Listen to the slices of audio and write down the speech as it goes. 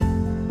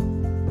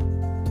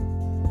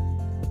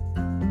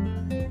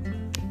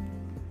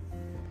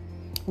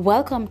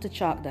Welcome to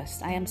Chalk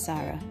Dust. I am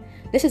Sarah.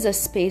 This is a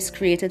space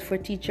created for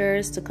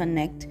teachers to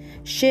connect,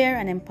 share,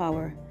 and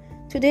empower.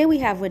 Today we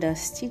have with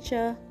us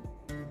teacher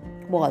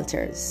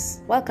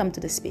Walters. Welcome to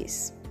the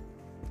space.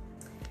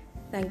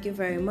 Thank you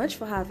very much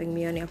for having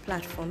me on your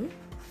platform.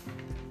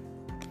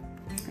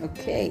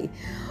 Okay.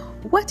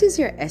 What is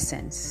your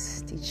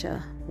essence,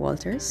 teacher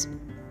Walters?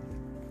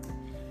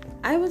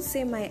 I would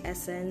say my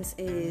essence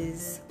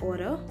is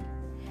order.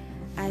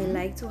 I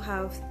like to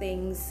have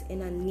things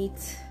in a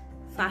neat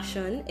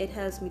fashion. It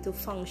helps me to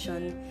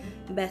function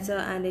better,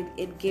 and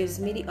it gives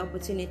me the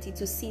opportunity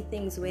to see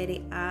things where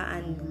they are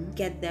and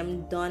get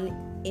them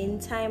done in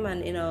time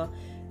and in a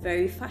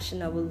very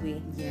fashionable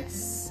way.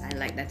 Yes, I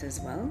like that as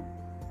well.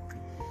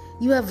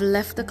 You have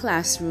left the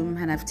classroom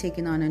and have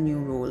taken on a new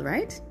role,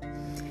 right?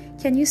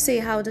 Can you say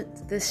how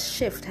this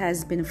shift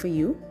has been for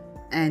you?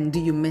 And do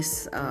you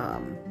miss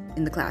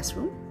in the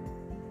classroom?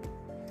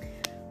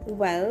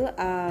 Well,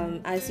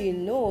 as you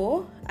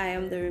know, I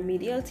am the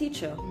remedial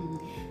teacher.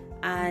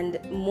 And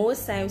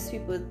most times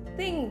people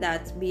think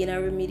that being a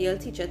remedial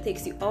teacher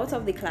takes you out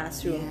of the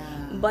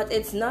classroom. But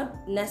it's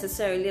not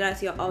necessarily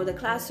that you're out of the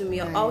classroom.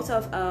 You're out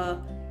of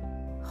a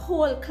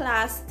whole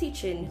class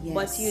teaching,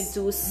 but you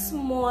do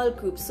small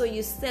groups. So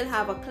you still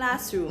have a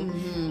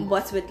classroom,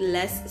 but with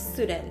less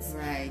students.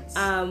 Right.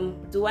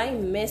 Do I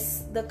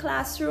miss the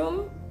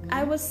classroom?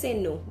 I would say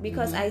no,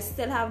 because I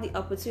still have the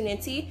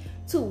opportunity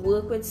to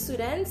work with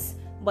students,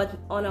 but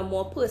on a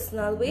more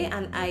personal way,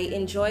 and I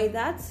enjoy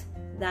that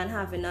than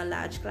having a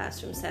large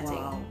classroom setting.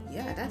 Wow.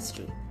 Yeah, that's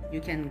true. You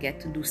can get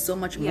to do so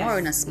much more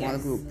in a small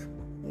group.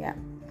 Yeah.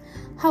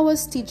 How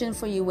was teaching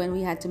for you when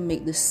we had to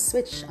make the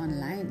switch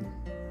online?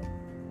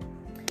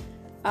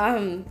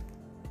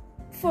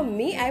 For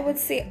me, I would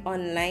say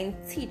online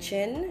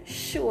teaching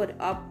showed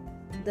up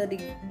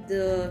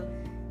the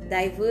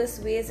diverse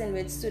ways in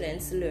which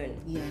students learn.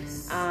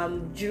 Yes.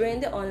 During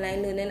the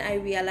online learning, I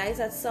realized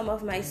that some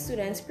of my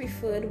students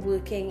preferred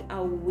working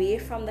away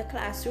from the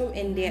classroom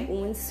in their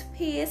own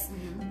space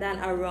than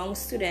around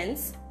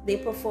students. They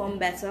perform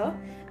better,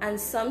 and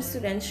some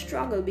students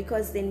struggle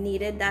because they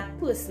needed that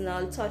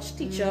personal touch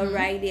teacher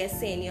right there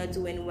saying you're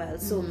doing well.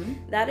 So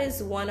that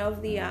is one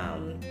of the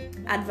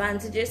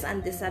advantages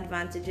and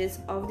disadvantages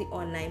of the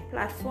online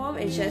platform.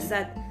 It's just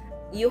that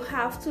you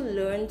have to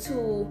learn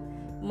to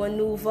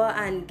maneuver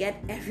and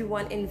get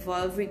everyone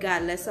involved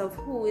regardless of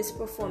who is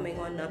performing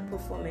or not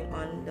performing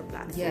on the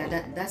platform. Yeah,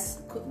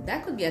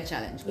 that could be a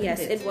challenge.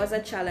 Yes, it was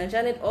a challenge,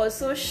 and it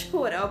also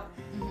showed up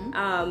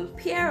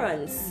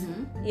parents,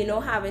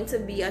 having to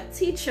be a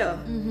teacher,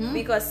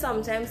 because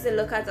sometimes they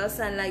look at us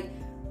and like,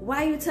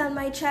 why you tell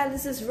my child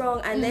this is wrong,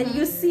 and then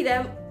you see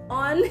them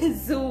on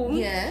Zoom.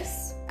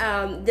 Yes.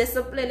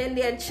 Disciplining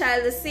their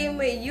child the same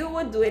way you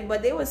would do it,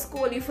 but they would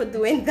scold you for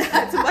doing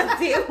that, but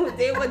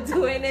they were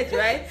doing it,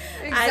 right?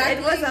 Exactly. And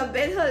it was a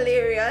bit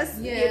hilarious,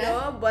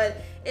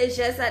 but it's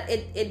just that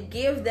it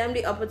gave them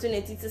the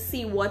opportunity to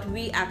see what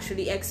we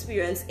actually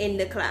experience in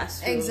the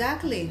classroom.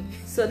 Exactly.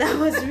 So that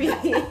was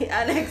really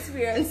an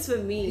experience for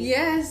me.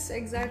 Yes,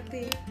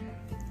 exactly.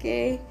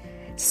 Okay.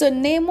 So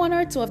name one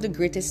or two of the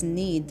greatest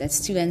need that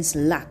students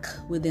lack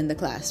within the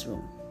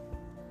classroom.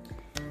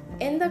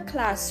 In the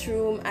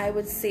classroom, I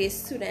would say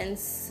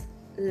students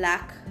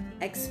lack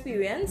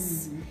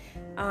experience.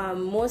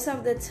 Most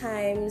of the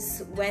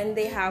times when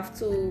they have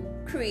to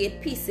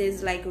create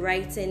pieces like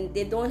writing,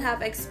 they don't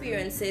have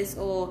experiences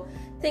or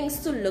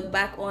things to look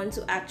back on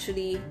to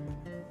actually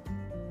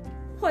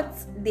put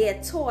their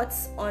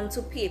thoughts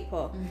onto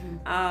paper.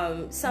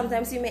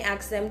 Sometimes you may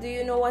ask them, do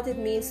you know what it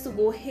means to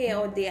go here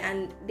or there?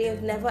 And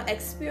they've never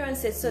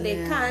experienced it, so they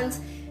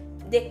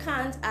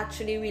can't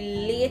actually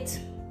relate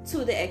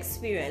to the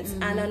experience.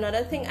 And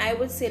another thing I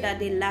would say that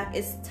they lack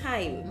is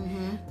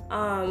time.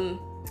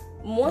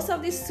 Most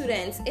of the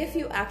students, if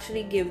you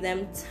actually give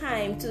them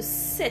time to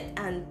sit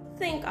and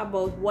think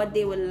about what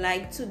they would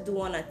like to do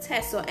on a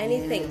test or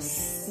anything,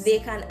 they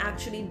can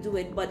actually do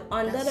it. But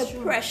under the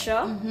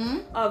pressure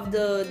of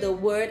the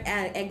word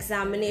and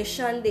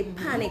examination, they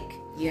panic.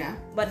 Yeah.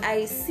 But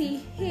I see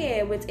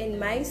here within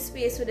my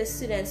space with the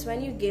students,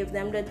 when you give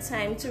them the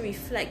time to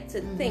reflect,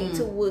 to think,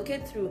 to work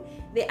it through,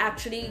 they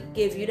actually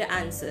give you the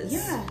answers.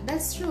 Yeah,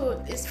 that's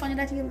true. It's funny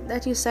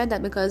that you said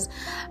that, because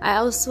I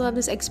also have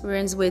this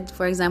experience with,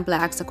 for example, I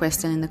asked a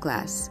question in the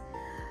class,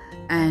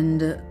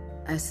 and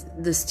as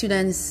the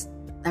students,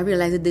 I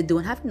realized that they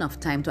don't have enough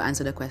time to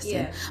answer the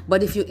question.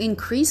 But if you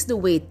increase the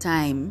wait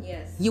time,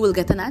 you will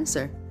get an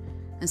answer.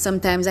 And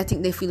sometimes I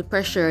think they feel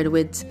pressured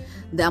with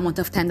the amount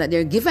of time that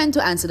they're given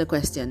to answer the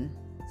question.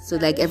 So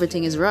like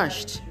everything is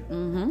rushed.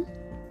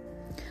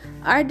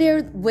 Are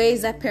there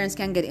ways that parents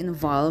can get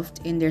involved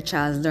in their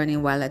child's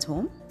learning while at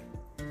home?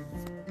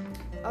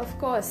 Of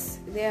course,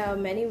 there are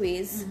many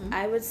ways.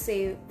 I would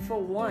say, for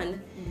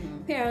one,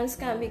 parents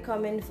can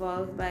become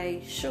involved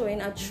by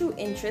showing a true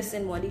interest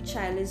in what the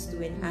child is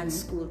doing at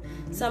school.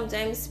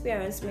 Sometimes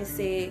parents may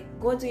say,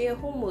 go do your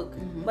homework,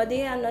 but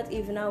they are not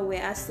even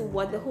aware as to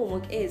what the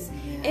homework is.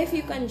 If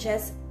you can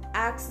just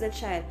ask the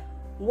child,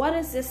 what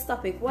is this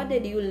topic? What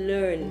did you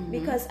learn?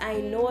 Because I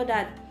know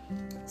that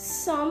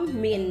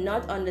some may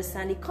not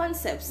understand the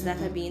concepts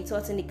that are being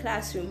taught in the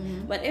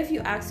classroom, but if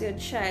you ask your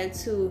child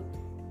to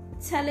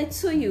tell it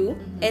to you,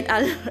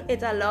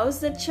 it allows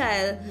the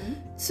child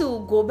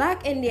to go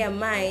back in their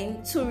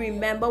mind to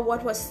remember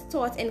what was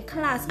taught in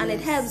class, and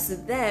it helps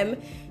them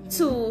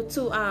to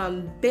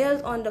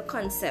build on the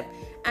concept.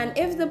 And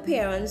if the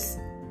parents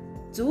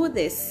do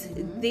this,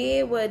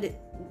 they would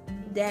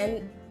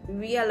then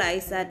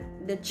realize that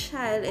the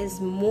child is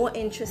more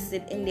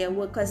interested in their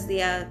work because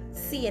they are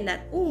seeing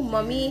that, oh,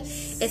 mommy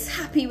is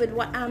happy with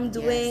what I'm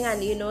doing,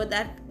 and you know,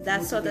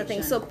 that sort of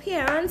thing. So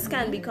parents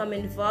can become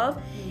involved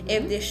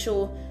if they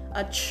show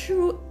a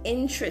true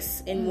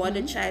interest in what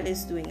the child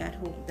is doing at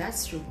home.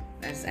 That's true.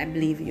 I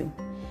believe you.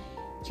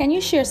 Can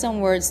you share some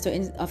words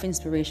of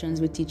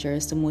inspirations with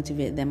teachers to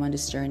motivate them on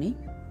this journey?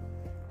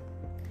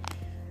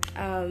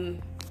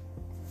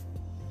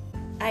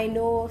 I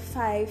know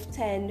 5,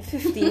 10,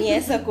 15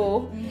 years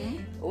ago,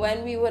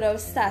 when we would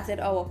have started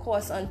our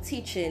course on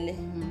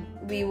teaching,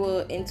 we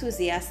were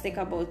enthusiastic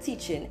about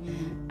teaching,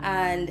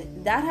 and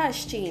that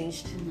has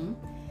changed.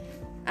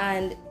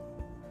 And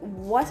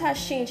what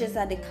has changed is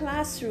that the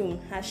classroom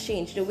has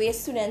changed. The way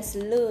students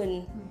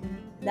learn,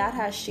 that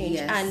has changed.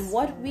 Yes. And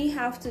what we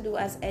have to do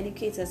as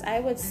educators, I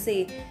would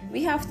say,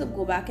 we have to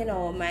go back in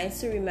our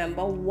minds to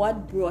remember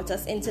what brought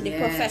us into the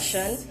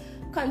profession,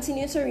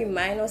 continue to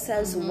remind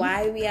ourselves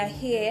why we are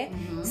here,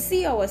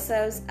 see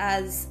ourselves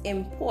as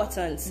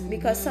important,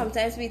 because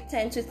sometimes we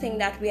tend to think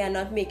that we are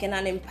not making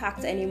an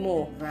impact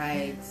anymore.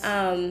 Right.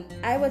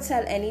 I would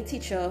tell any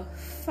teacher,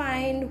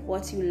 find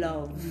what you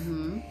love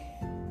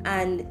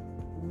and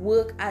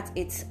work at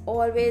it.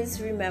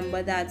 Always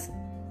remember that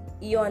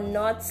you're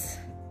not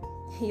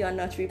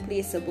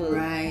replaceable.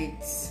 Right.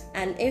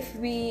 And if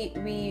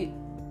we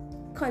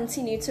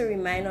continue to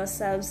remind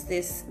ourselves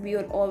this, we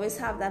would always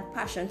have that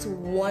passion to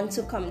want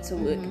to come to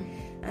work.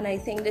 And I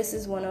think this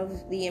is one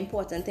of the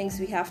important things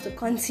we have to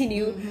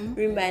continue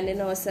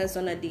reminding ourselves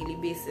on a daily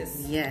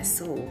basis. Yes,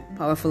 so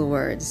powerful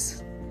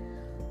words.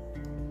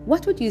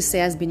 What would you say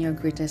has been your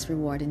greatest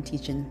reward in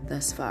teaching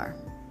thus far?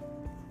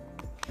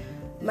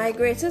 My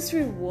greatest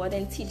reward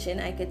in teaching,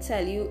 I could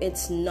tell you,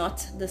 it's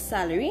not the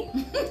salary.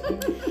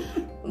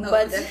 No,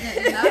 but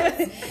definitely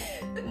not.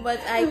 but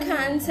I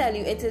can tell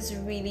you, it is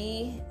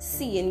really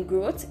seeing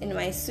growth in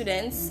my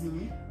students.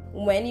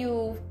 When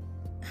you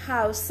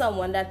have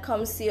someone that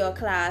comes to your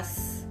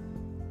class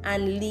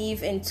and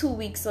leave in 2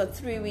 weeks or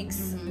 3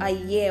 weeks, a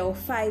year or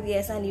 5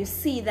 years, and you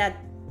see that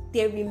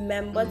they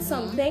remembered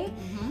something,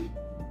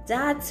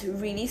 that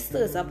really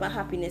stirs up a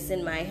happiness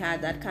in my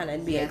heart that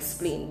cannot be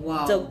explained.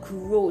 Wow. The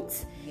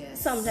growth. Yes.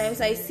 Sometimes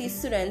I see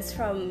students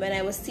from when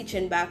I was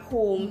teaching back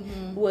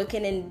home,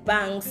 working in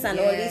banks and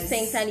all these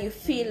things, and you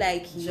feel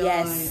like,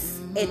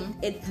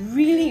 it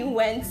really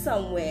went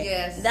somewhere.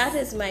 Yes. That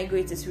is my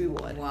greatest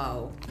reward.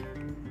 Wow.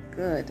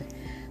 Good.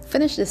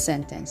 Finish the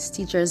sentence.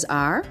 Teachers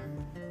are?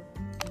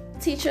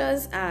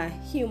 Teachers are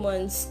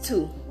humans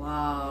too.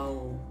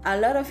 Wow. A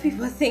lot of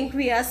people think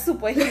we are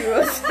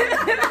superheroes.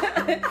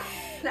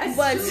 That's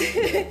but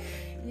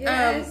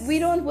Yes. we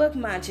don't work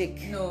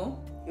magic. No.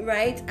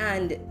 Right?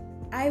 And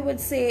I would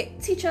say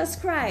teachers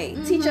cry.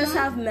 Teachers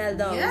have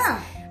meltdowns.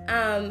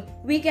 Yeah.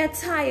 We get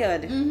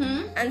tired.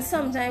 And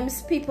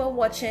sometimes people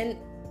watching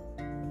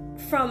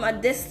from a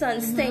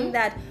distance think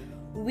that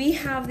we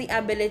have the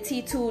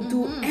ability to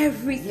do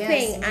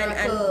everything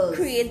and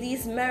create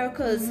these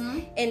miracles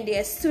in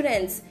their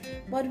students.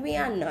 But we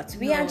are not.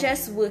 We are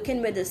just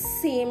working with the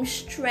same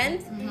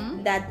strength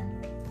that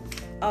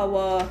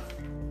our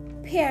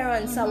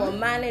parents, our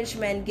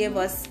management give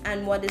us,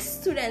 and what the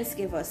students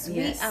give us.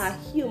 Yes. We are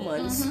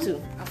humans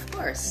too. Of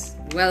course.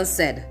 Well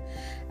said.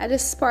 At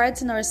this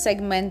part in our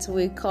segment,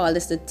 we call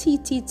this the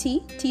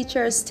TTT,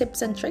 Teachers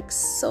Tips and Tricks.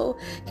 So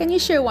can you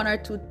share 1 or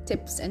 2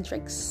 tips and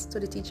tricks to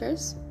the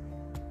teachers?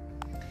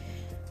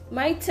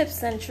 My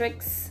tips and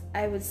tricks,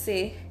 I would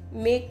say,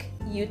 make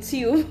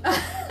YouTube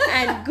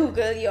and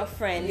Google your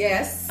friend.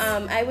 Yes.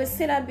 I would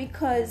say that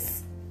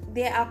because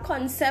there are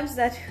concepts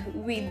that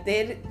we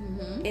did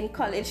in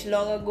college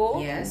long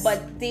ago,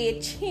 but they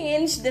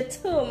changed the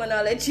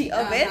terminology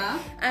of it,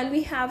 and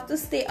we have to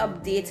stay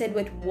updated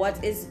with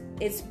what is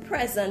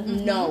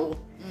present now.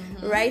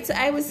 Right? So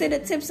I would say the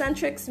tips and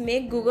tricks,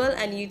 make Google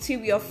and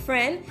YouTube your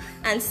friend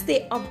and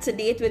stay up to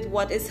date with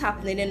what is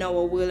happening in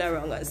our world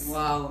around us.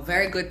 Wow,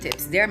 very good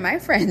tips. They're my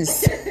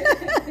friends.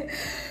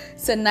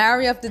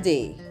 Scenario of the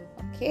day.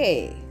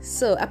 Okay,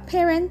 so a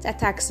parent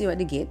attacks you at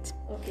the gate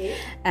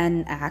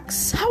and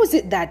asks, how is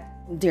it that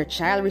their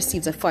child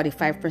receives a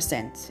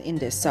 45% in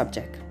this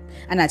subject,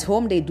 and at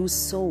home they do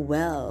so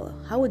well?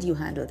 How would you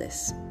handle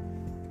this?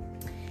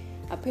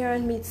 A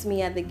parent meets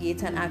me at the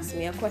gate and asks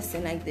me a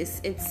question like this.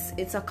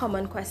 It's a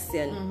common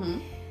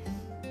question.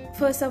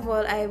 First of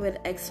all, I would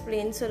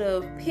explain to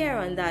the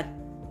parent that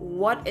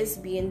what is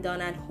being done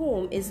at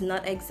home is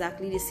not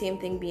exactly the same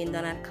thing being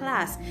done at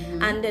class.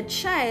 And the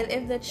child,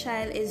 if the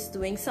child is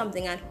doing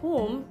something at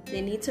home,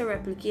 they need to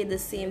replicate the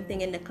same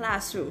thing in the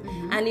classroom.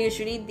 And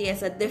usually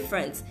there's a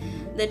difference.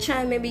 The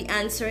child may be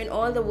answering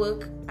all the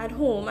work at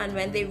home, and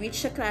when they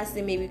reach the class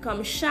they may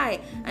become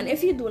shy, and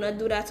if you do not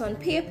do that on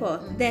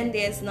paper, then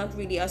there's not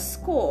really a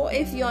score.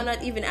 If you're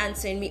not even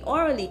answering me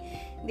orally,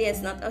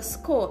 there's not a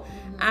score.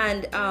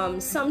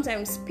 And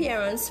sometimes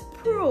parents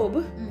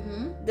probe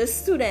the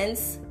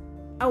students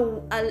a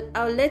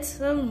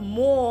little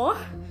more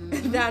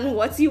than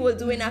what you would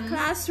do in a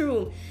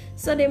classroom.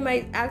 So they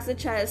might ask the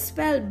child,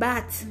 spell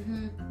bat,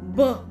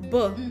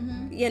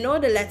 you know,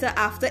 the letter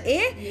after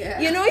A.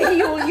 You know,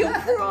 you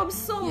probe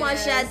so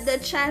much that the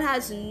child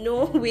has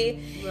no way.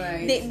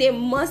 They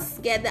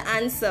must get the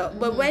answer.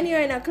 But when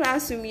you're in a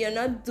classroom, you're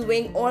not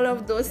doing all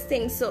of those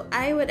things. So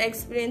I would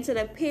explain to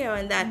the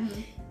parent that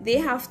they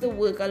have to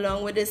work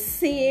along with the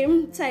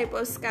same type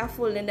of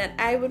scaffolding that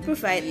I would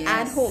provide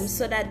at home,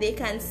 so that they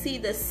can see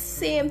the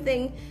same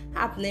thing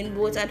happening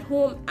both at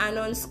home and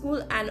on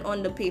school and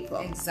on the paper.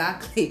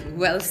 Exactly.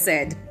 Well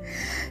said.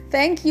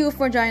 Thank you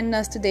for joining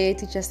us today,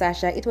 Teacher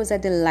Sasha. It was a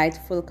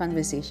delightful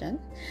conversation.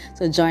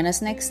 So join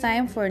us next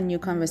time for a new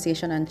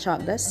conversation on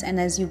chalkless. And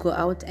as you go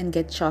out and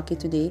get chalky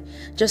today,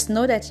 just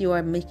know that you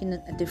are making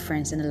a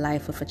difference in the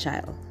life of a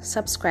child.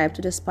 Subscribe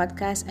to this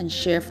podcast and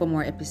share for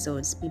more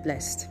episodes. Be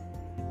blessed.